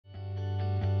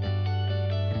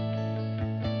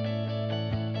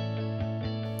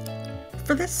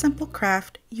For this simple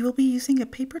craft, you will be using a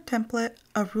paper template,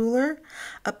 a ruler,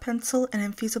 a pencil, and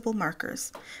infusible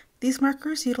markers. These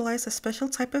markers utilize a special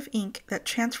type of ink that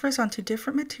transfers onto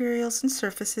different materials and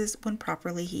surfaces when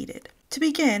properly heated. To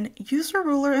begin, use your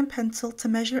ruler and pencil to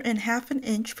measure in 1/2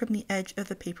 inch from the edge of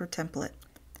the paper template.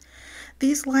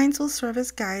 These lines will serve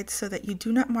as guides so that you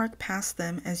do not mark past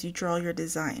them as you draw your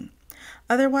design.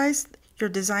 Otherwise, your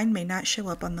design may not show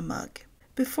up on the mug.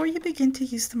 Before you begin to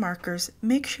use the markers,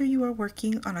 make sure you are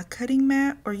working on a cutting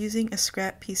mat or using a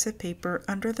scrap piece of paper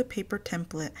under the paper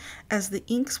template, as the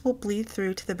inks will bleed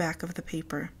through to the back of the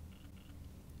paper.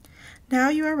 Now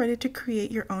you are ready to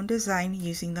create your own design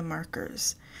using the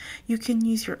markers. You can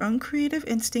use your own creative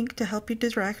instinct to help you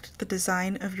direct the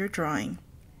design of your drawing.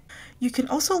 You can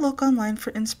also look online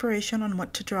for inspiration on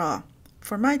what to draw.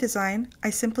 For my design,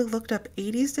 I simply looked up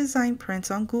 80s design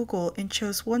prints on Google and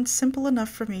chose one simple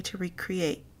enough for me to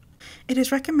recreate. It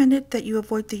is recommended that you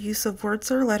avoid the use of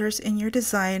words or letters in your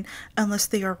design unless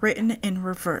they are written in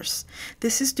reverse.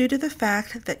 This is due to the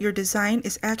fact that your design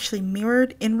is actually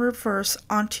mirrored in reverse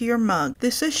onto your mug.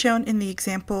 This is shown in the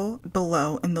example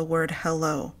below in the word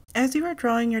hello. As you are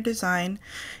drawing your design,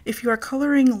 if you are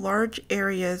coloring large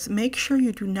areas, make sure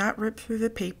you do not rip through the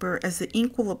paper, as the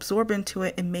ink will absorb into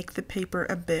it and make the paper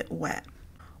a bit wet.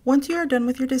 Once you are done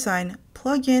with your design,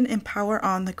 plug in and power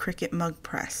on the Cricut mug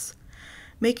press.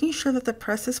 Making sure that the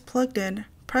press is plugged in,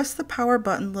 press the power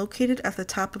button located at the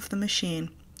top of the machine.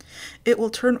 It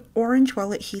will turn orange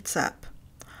while it heats up.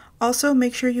 Also,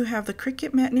 make sure you have the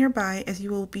Cricut mat nearby, as you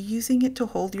will be using it to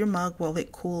hold your mug while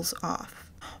it cools off.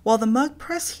 While the mug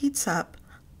press heats up,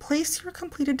 place your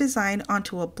completed design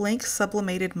onto a blank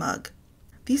sublimated mug.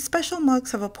 These special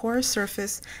mugs have a porous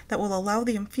surface that will allow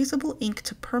the infusible ink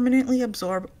to permanently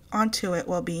absorb onto it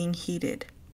while being heated.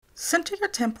 Center your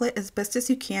template as best as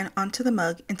you can onto the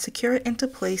mug and secure it into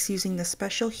place using the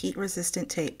special heat-resistant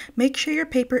tape. Make sure your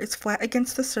paper is flat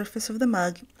against the surface of the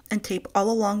mug and tape all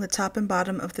along the top and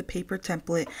bottom of the paper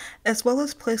template, as well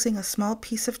as placing a small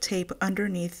piece of tape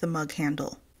underneath the mug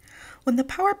handle. When the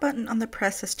power button on the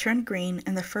press has turned green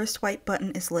and the first white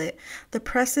button is lit, the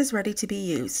press is ready to be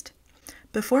used.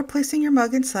 Before placing your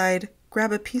mug inside,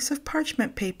 grab a piece of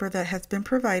parchment paper that has been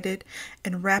provided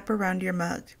and wrap around your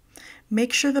mug.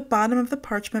 Make sure the bottom of the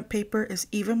parchment paper is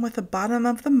even with the bottom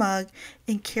of the mug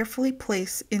and carefully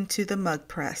place into the mug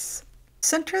press.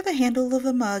 Center the handle of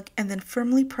the mug and then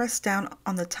firmly press down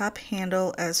on the top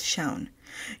handle as shown.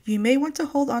 You may want to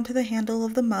hold onto the handle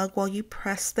of the mug while you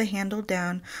press the handle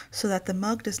down so that the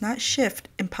mug does not shift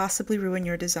and possibly ruin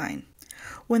your design.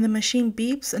 When the machine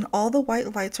beeps and all the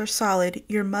white lights are solid,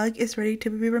 your mug is ready to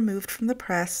be removed from the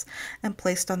press and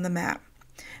placed on the mat.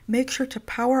 Make sure to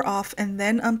power off and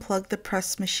then unplug the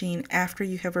press machine after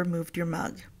you have removed your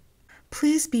mug.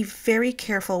 Please be very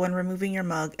careful when removing your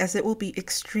mug, as it will be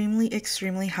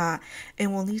extremely hot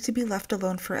and will need to be left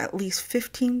alone for at least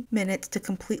 15 minutes to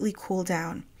completely cool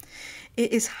down.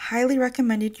 It is highly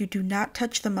recommended you do not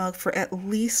touch the mug for at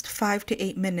least 5 to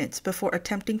 8 minutes before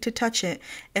attempting to touch it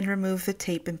and remove the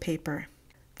tape and paper.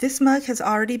 This mug has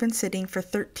already been sitting for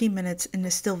 13 minutes and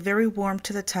is still very warm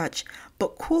to the touch,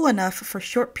 but cool enough for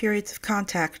short periods of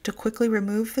contact to quickly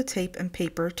remove the tape and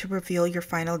paper to reveal your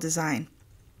final design.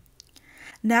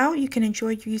 Now you can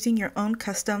enjoy using your own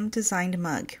custom designed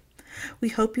mug. We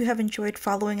hope you have enjoyed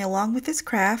following along with this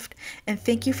craft, and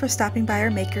thank you for stopping by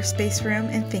our Makerspace room,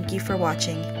 and thank you for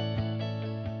watching.